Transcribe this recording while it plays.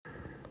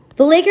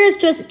The Lakers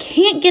just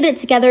can't get it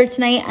together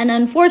tonight and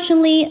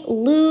unfortunately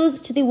lose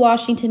to the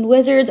Washington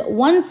Wizards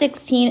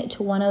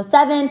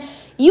 116-107.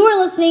 You are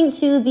listening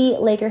to the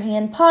Laker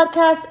Hand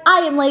podcast.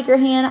 I am Laker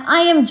Hand. I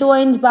am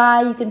joined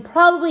by, you can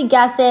probably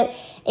guess it,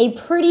 a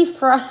pretty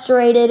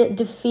frustrated,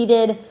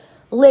 defeated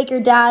Laker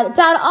dad.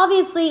 Dad,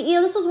 obviously,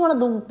 this was one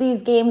of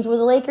these games where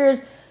the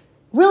Lakers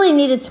really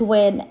needed to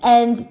win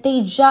and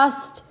they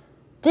just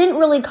didn't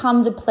really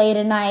come to play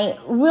tonight,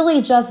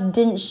 really just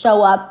didn't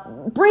show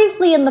up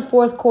briefly in the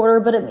fourth quarter,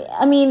 but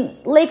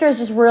Lakers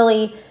just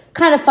really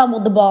kind of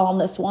fumbled the ball on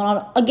this one,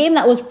 on a game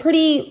that was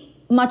pretty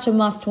much a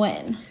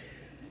must-win.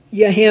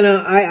 Yeah,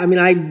 Hannah,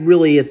 I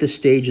really, at this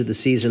stage of the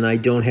season, I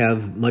don't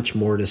have much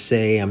more to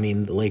say.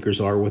 The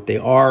Lakers are what they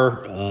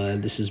are.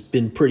 This has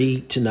been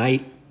pretty,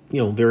 tonight,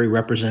 very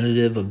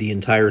representative of the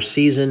entire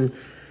season.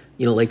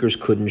 Lakers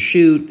couldn't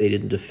shoot. They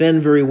didn't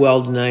defend very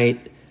well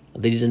tonight.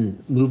 They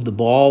didn't move the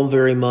ball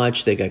very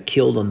much. They got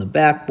killed on the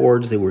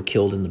backboards. They were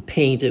killed in the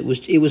paint. It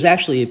was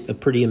actually a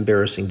pretty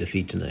embarrassing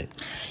defeat tonight.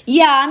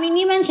 Yeah,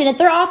 you mentioned it.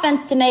 Their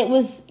offense tonight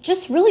was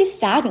just really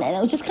stagnant.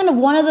 It was just kind of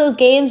one of those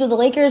games where the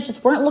Lakers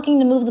just weren't looking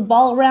to move the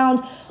ball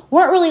around,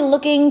 weren't really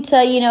looking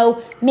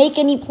to, make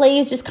any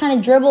plays, just kind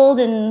of dribbled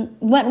and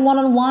went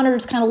one-on-one or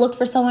just kind of looked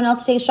for someone else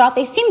to take a shot.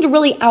 They seemed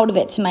really out of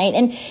it tonight.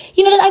 And,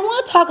 I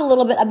want to talk a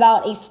little bit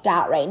about a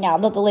stat right now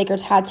that the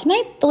Lakers had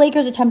tonight. The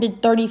Lakers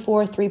attempted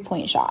 34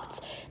 three-point shots.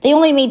 They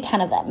only made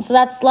 10 of them, so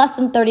that's less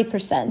than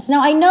 30%.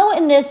 Now, I know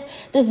in this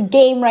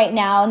game right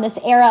now, in this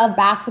era of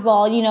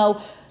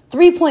basketball,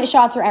 three-point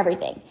shots are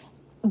everything.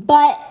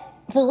 But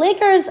the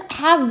Lakers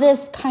have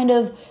this kind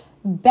of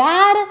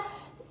kind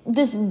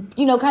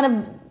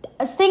of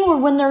a thing where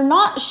when they're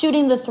not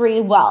shooting the three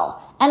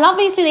well, and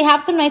obviously they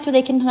have some nights where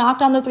they can knock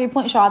down their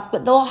three-point shots,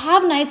 but they'll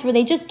have nights where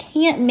they just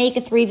can't make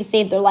a three to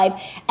save their life,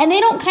 and they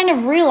don't kind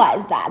of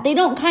realize that. They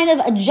don't kind of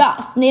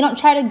adjust, and they don't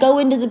try to go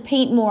into the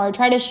paint more,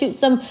 try to shoot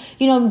some,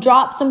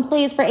 drop some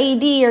plays for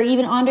AD or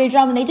even Andre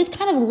Drummond. They just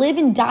kind of live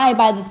and die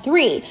by the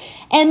three.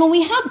 And when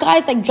we have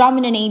guys like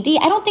Drummond and AD,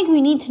 I don't think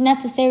we need to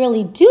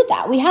necessarily do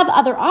that. We have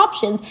other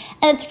options,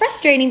 and it's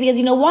frustrating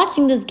because,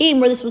 watching this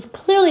game where this was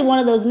clearly one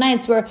of those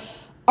nights where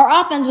our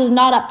offense was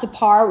not up to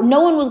par.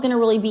 No one was going to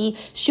really be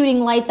shooting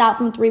lights out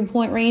from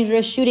three-point range or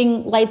just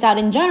shooting lights out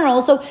in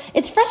general. So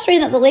it's frustrating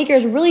that the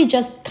Lakers really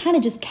just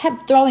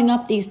kept throwing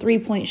up these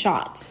three-point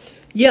shots.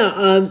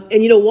 Yeah,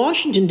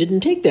 Washington didn't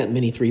take that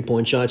many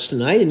three-point shots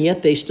tonight, and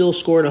yet they still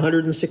scored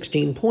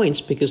 116 points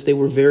because they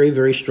were very,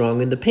 very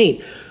strong in the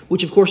paint,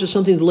 which, of course, is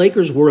something the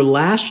Lakers were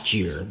last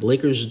year. The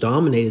Lakers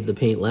dominated the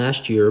paint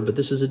last year, but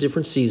this is a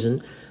different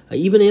season.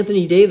 Even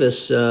Anthony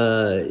Davis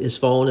has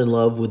fallen in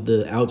love with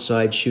the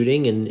outside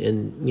shooting,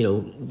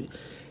 and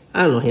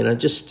I don't know, Hannah,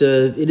 just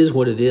it is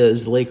what it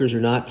is. The Lakers are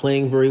not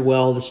playing very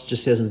well. This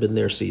just hasn't been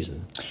their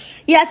season.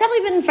 Yeah, it's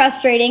definitely been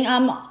frustrating.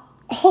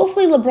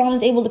 Hopefully LeBron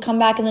is able to come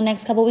back in the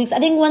next couple of weeks. I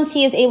think once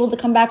he is able to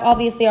come back,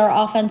 obviously our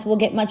offense will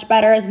get much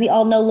better. As we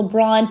all know,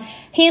 LeBron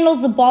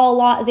handles the ball a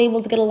lot, is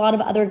able to get a lot of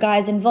other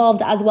guys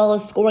involved, as well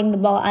as scoring the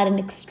ball at an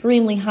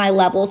extremely high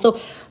level. So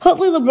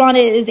hopefully LeBron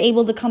is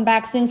able to come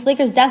back soon. So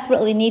Lakers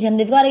desperately need him.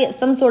 They've got to get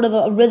some sort of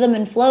a rhythm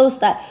and flow so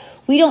that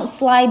we don't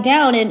slide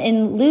down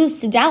and lose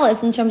to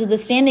Dallas in terms of the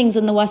standings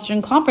in the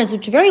Western Conference,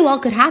 which very well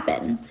could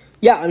happen.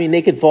 Yeah,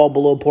 they could fall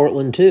below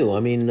Portland, too.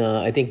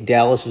 I think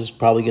Dallas is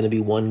probably going to be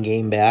one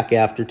game back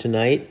after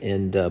tonight,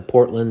 and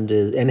Portland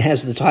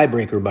has the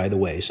tiebreaker, by the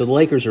way. So the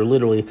Lakers are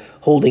literally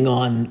holding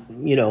on,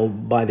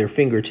 by their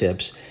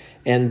fingertips,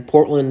 and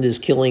Portland is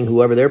killing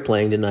whoever they're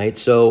playing tonight.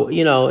 So,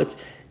 it's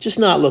just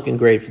not looking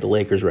great for the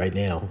Lakers right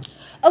now.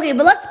 Okay,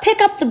 but let's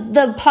pick up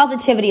the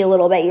positivity a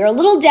little bit. You're a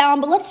little down,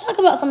 but let's talk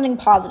about something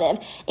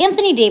positive.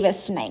 Anthony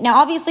Davis tonight.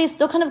 Now, obviously,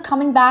 still kind of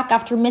coming back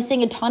after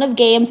missing a ton of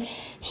games.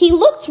 He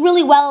looked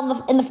really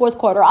well in the fourth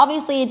quarter.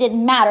 Obviously, it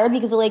didn't matter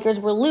because the Lakers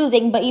were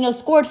losing, but,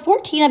 scored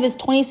 14 of his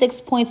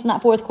 26 points in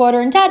that fourth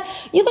quarter. And, Dad,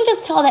 you can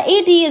just tell that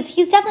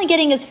he's definitely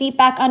getting his feet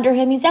back under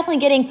him. He's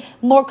definitely getting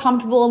more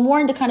comfortable and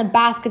more into kind of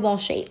basketball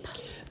shape.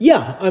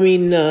 Yeah,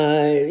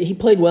 he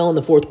played well in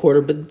the fourth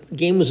quarter, but the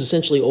game was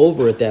essentially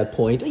over at that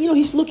point.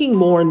 He's looking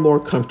more and more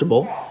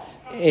comfortable,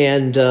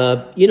 and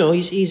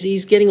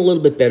he's getting a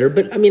little bit better.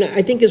 But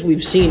I think as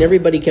we've seen,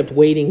 everybody kept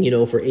waiting,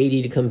 for AD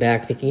to come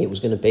back, thinking it was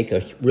going to make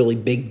a really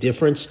big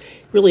difference. It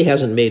really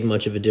hasn't made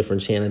much of a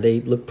difference, Hannah.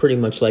 They look pretty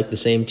much like the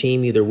same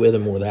team, either with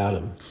him or without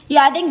him.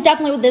 Yeah, I think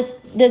definitely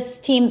with this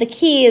team, the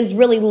key is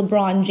really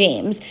LeBron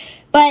James.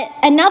 But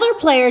another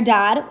player,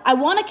 Dad, I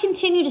want to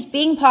continue just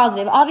being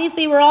positive.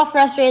 Obviously, we're all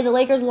frustrated. The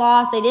Lakers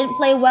lost. They didn't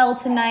play well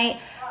tonight.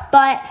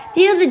 But at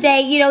the end of the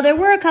day, there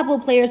were a couple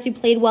of players who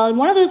played well, and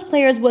one of those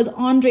players was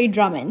Andre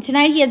Drummond.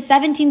 Tonight, he had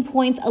 17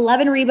 points,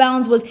 11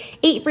 rebounds, was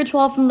 8 for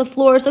 12 from the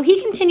floor. So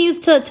he continues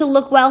to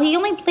look well. He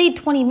only played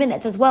 20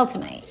 minutes as well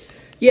tonight.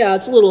 Yeah,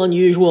 it's a little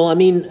unusual.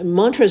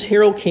 Montrezl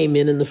Harrell came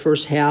in the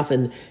first half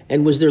and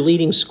was their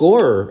leading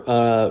scorer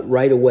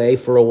right away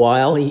for a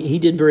while. He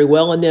did very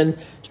well, and then,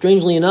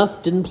 strangely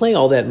enough, didn't play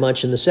all that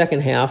much in the second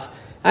half.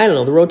 I don't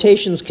know. The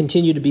rotations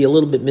continue to be a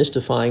little bit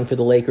mystifying for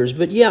the Lakers.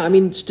 But, yeah, I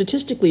mean,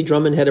 statistically,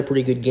 Drummond had a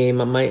pretty good game.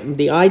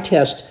 The eye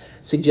test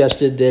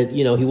suggested that,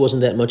 he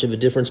wasn't that much of a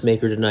difference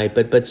maker tonight.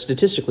 But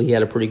statistically, he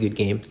had a pretty good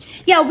game.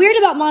 Yeah, weird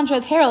about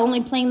Montrezl Harrell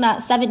only playing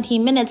that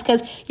 17 minutes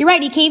because you're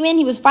right. He came in,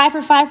 he was 5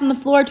 for 5 from the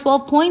floor,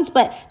 12 points,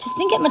 but just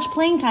didn't get much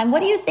playing time.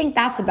 What do you think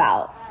that's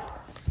about?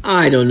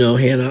 I don't know,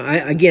 Hannah.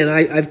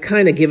 I've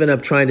kind of given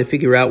up trying to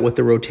figure out what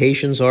the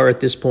rotations are at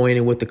this point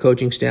and what the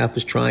coaching staff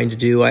is trying to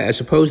do. I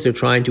suppose they're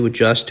trying to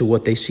adjust to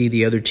what they see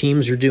the other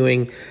teams are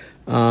doing.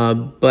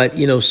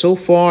 But, so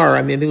far,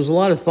 I mean, there was a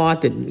lot of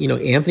thought that,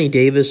 Anthony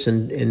Davis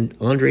and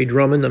Andre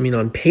Drummond, I mean,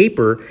 on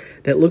paper,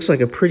 that looks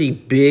like a pretty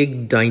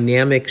big,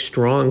 dynamic,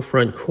 strong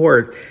front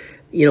court.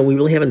 We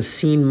really haven't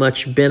seen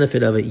much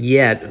benefit of it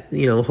yet.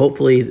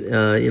 Hopefully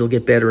it'll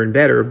get better and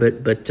better.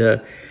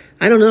 But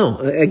I don't know.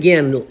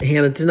 Again,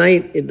 Hannah,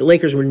 tonight, the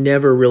Lakers were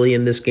never really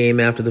in this game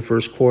after the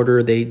first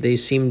quarter. They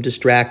seemed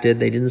distracted.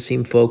 They didn't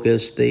seem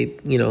focused.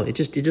 It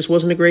just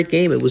wasn't a great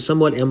game. It was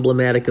somewhat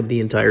emblematic of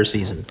the entire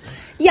season.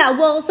 Yeah,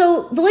 well,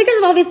 so the Lakers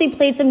have obviously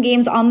played some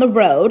games on the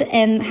road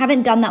and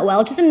haven't done that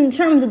well. Just in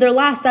terms of their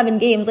last 7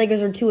 games,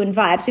 Lakers are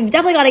 2-5. So we've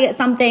definitely got to get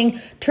something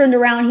turned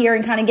around here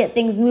and kind of get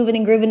things moving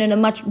and grooving in a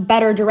much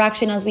better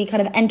direction as we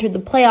kind of enter the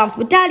playoffs.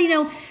 But Dad,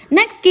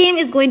 next game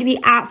is going to be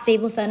at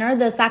Staples Center.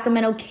 The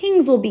Sacramento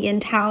Kings will be in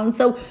town.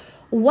 So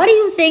what do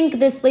you think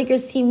this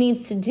Lakers team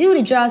needs to do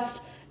to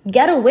just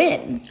get a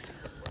win?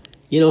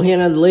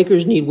 Hannah, the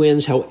Lakers need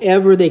wins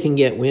however they can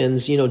get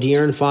wins.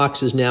 De'Aaron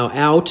Fox is now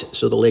out,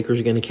 so the Lakers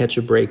are going to catch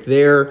a break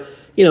there.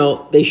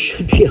 They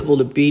should be able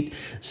to beat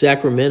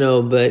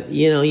Sacramento, but,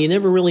 you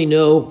never really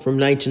know from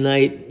night to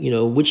night,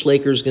 which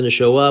Lakers is going to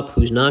show up,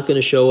 who's not going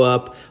to show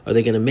up. Are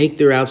they going to make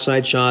their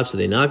outside shots? Are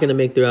they not going to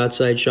make their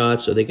outside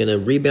shots? Are they going to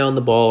rebound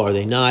the ball? Are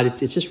they not?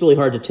 It's just really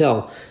hard to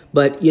tell.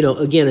 But,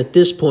 again, at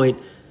this point,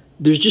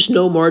 there's just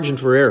no margin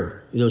for error.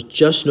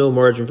 Just no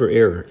margin for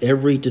error.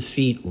 Every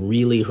defeat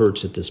really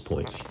hurts at this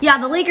point. Yeah,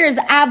 the Lakers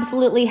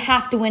absolutely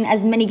have to win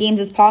as many games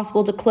as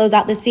possible to close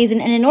out this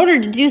season. And in order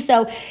to do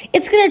so,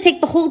 it's going to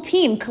take the whole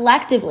team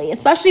collectively,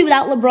 especially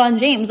without LeBron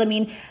James. I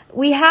mean,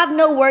 we have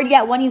no word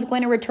yet when he's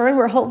going to return.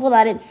 We're hopeful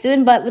that it's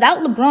soon. But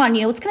without LeBron,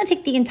 it's going to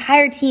take the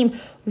entire team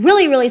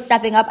really, really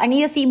stepping up. I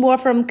need to see more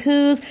from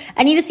Kuz.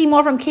 I need to see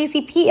more from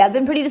KCP. I've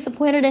been pretty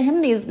disappointed in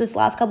him this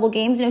last couple of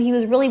games. He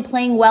was really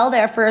playing well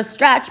there for a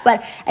stretch,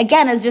 but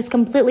again, has just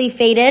completely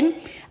faded.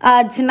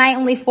 Tonight,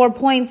 only 4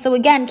 points. So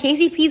again,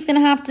 KCP's going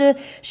to have to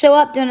show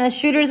up, and a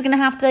shooter's going to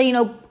have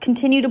to,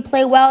 continue to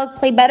play well,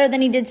 play better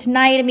than he did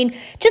tonight. I mean,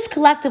 just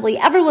collectively,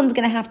 everyone's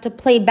going to have to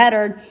play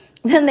better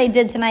than they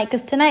did tonight,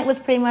 because tonight was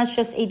pretty much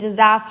just a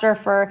disaster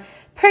for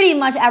pretty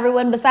much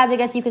everyone, besides, I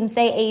guess you can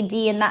say AD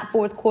in that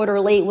fourth quarter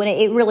late when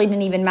it really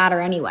didn't even matter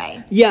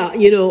anyway. Yeah,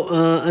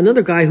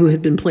 another guy who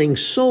had been playing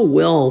so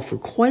well for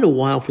quite a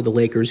while for the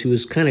Lakers, who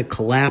has kind of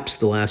collapsed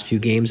the last few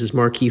games, is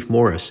Markieff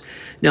Morris.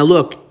 Now,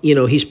 look,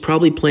 he's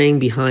probably playing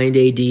behind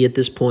AD at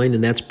this point,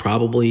 and that's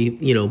probably,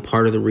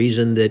 part of the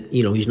reason that,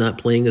 he's not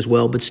playing as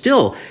well. But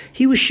still,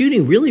 he was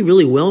shooting really,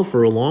 really well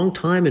for a long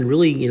time and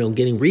really,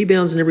 getting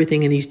rebounds and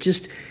everything, and he's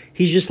just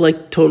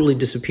like totally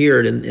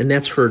disappeared, and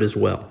that's hurt as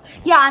well.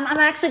 Yeah, I'm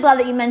actually glad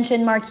that you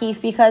mentioned Markieff,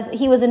 because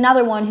he was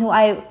another one who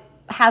I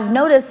have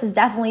noticed has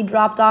definitely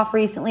dropped off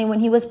recently when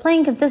he was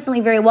playing consistently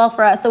very well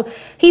for us. So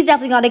he's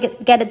definitely got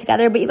to get it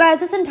together. But you guys,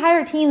 this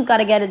entire team's got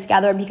to get it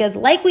together, because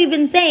like we've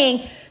been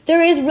saying,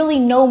 there is really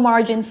no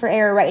margin for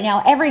error right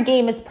now. Every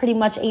game is pretty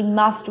much a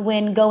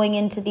must-win going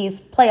into these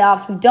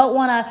playoffs. We don't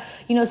want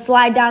to,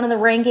 slide down in the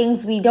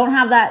rankings. We don't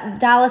have that.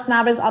 Dallas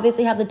Mavericks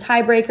obviously have the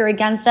tiebreaker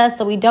against us,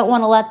 so we don't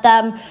want to let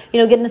them,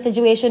 get in a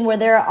situation where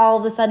they're all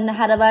of a sudden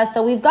ahead of us.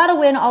 So we've got to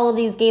win all of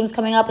these games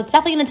coming up. It's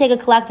definitely going to take a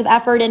collective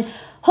effort, and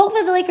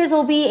hopefully the Lakers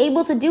will be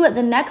able to do it.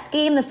 The next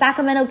game, the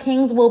Sacramento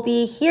Kings, will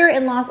be here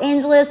in Los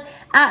Angeles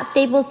at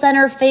Staples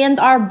Center. Fans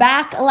are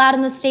back allowed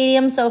in the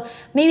stadium, so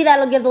maybe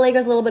that'll give the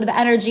Lakers a little bit of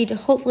energy to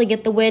hopefully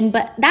get the win.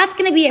 But that's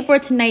going to be it for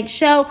tonight's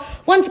show.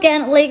 Once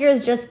again,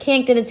 Lakers just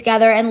can't get it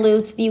together and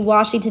lose to the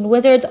Washington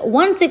Wizards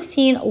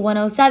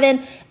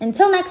 116-107.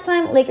 Until next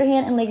time, Laker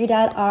Hand and Laker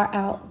Dad are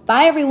out.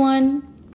 Bye, everyone.